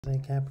a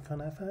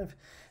Capricorn F5,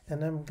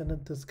 and I'm going to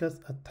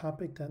discuss a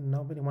topic that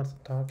nobody wants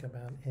to talk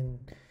about, and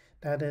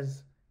that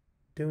is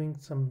doing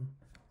some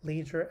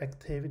leisure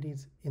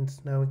activities in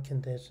snowy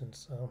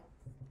conditions. So,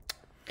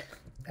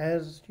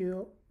 as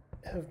you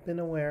have been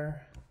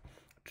aware,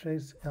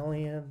 Chase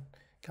Elliott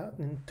got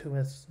into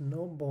a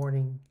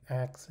snowboarding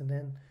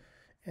accident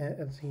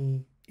as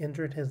he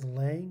injured his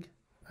leg,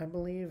 I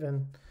believe,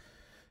 and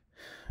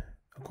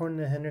according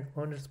to Hendrick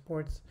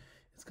Motorsports,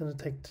 it's going to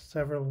take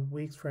several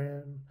weeks for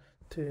him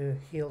to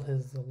heal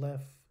his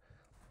left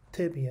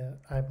tibia,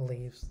 I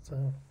believe.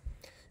 So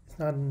it's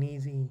not an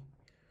easy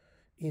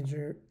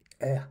injury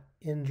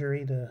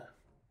to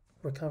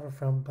recover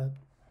from. But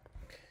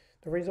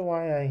the reason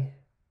why I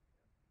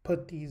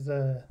put these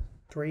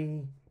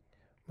three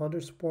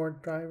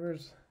motorsport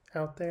drivers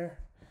out there,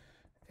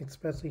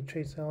 especially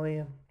Chase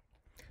Elliott,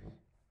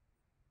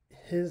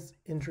 his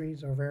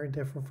injuries are very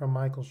different from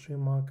Michael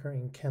Schumacher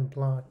and Ken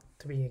Block,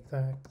 to be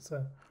exact.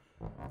 So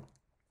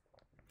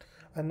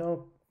I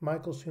know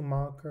Michael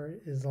Schumacher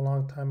is a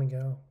long time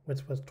ago,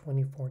 which was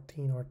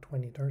 2014 or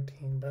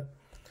 2013, but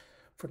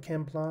for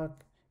Ken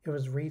Block, it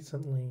was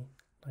recently,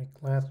 like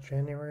last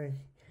January.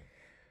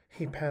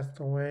 He passed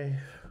away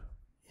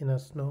in a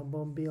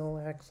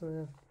snowmobile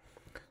accident.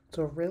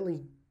 So really,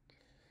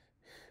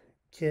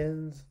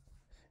 kids,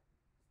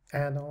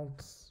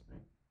 adults,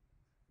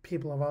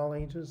 people of all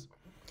ages,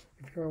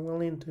 if you're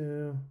willing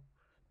to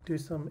do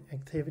some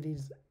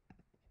activities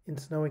in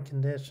snowy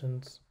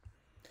conditions,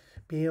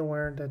 be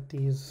aware that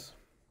these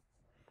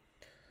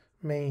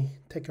may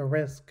take a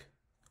risk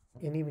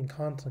and even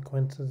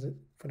consequences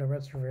for the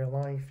rest of your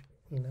life,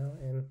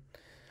 and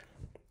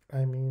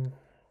I mean,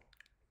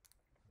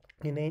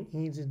 it ain't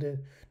easy to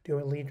do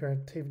a leisure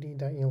activity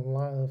that you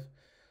love,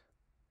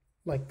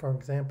 like for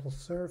example,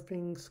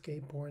 surfing,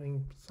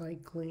 skateboarding,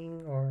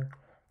 cycling, or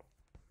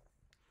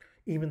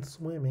even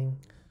swimming.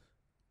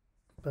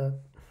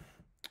 But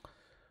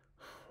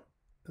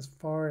as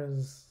far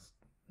as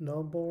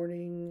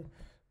snowboarding,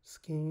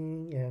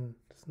 skiing, and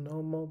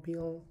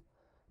snowmobile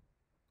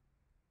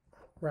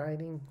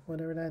riding,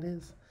 whatever that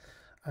is,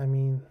 I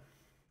mean,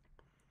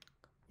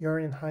 you're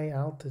in high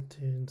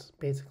altitudes,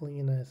 basically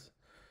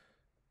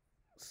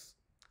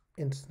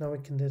in snowy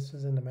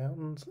conditions in the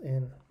mountains,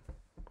 and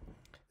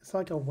it's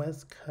like a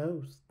West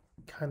Coast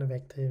kind of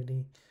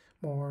activity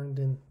more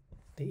than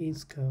the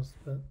East Coast.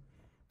 But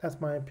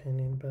that's my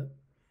opinion. But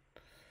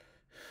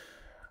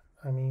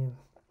I mean,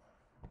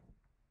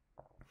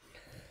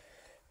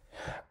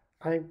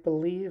 I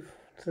believe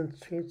since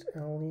Chase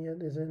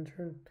Elliott is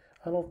injured,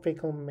 I don't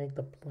think he'll make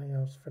the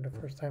playoffs for the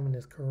first time in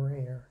his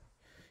career,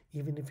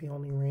 even if he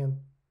only ran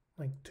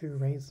like 2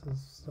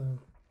 races. So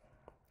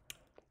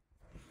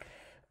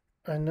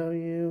I know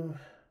you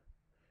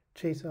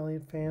Chase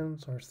Elliott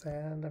fans are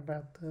sad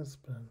about this,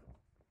 but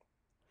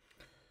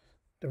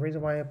the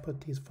reason why I put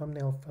these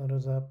thumbnail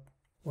photos up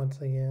once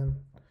again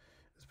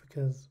is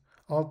because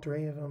all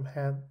 3 of them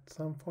had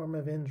some form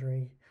of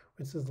injury,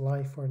 which is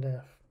life or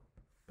death.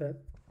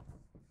 But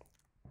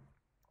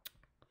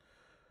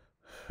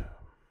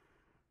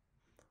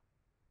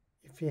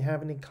if you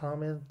have any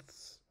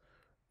comments,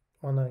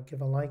 want to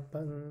give a like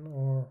button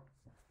or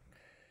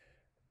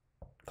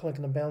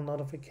clicking the bell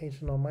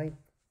notification on my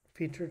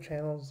feature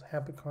channels,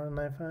 Happy Car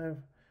 95,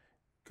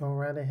 go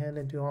right ahead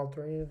and do all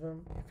 3 of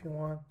them if you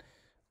want,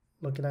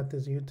 looking at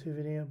this YouTube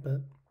video.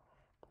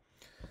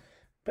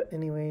 But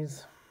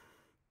anyways,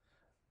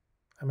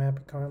 I'm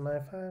Happy Car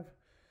 95.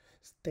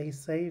 Stay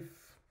safe.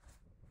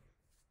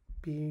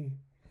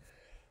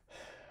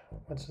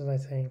 What should I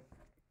say?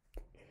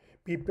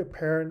 Be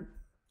prepared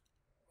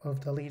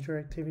of the leisure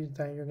activities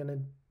that you're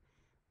gonna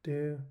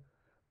do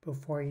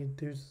before you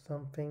do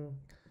something,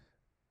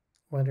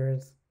 whether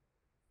it's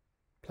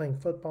playing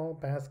football,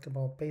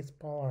 basketball,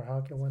 baseball, or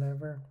hockey,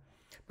 whatever.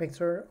 Make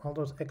sure all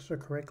those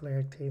extracurricular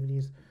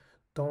activities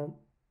don't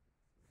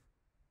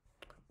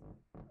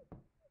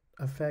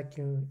affect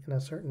you in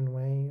a certain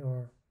way,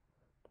 or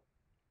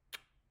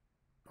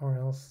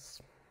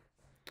else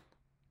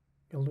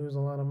you'll lose a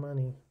lot of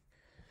money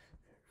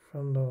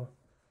from the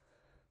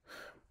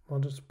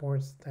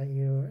motorsports that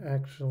you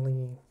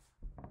actually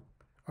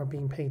are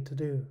being paid to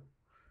do,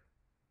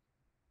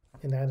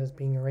 and that is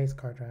being a race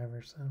car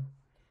driver. So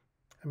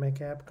I'm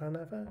Capricorn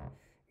F.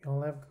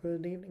 Y'all have a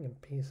good evening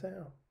and peace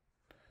out.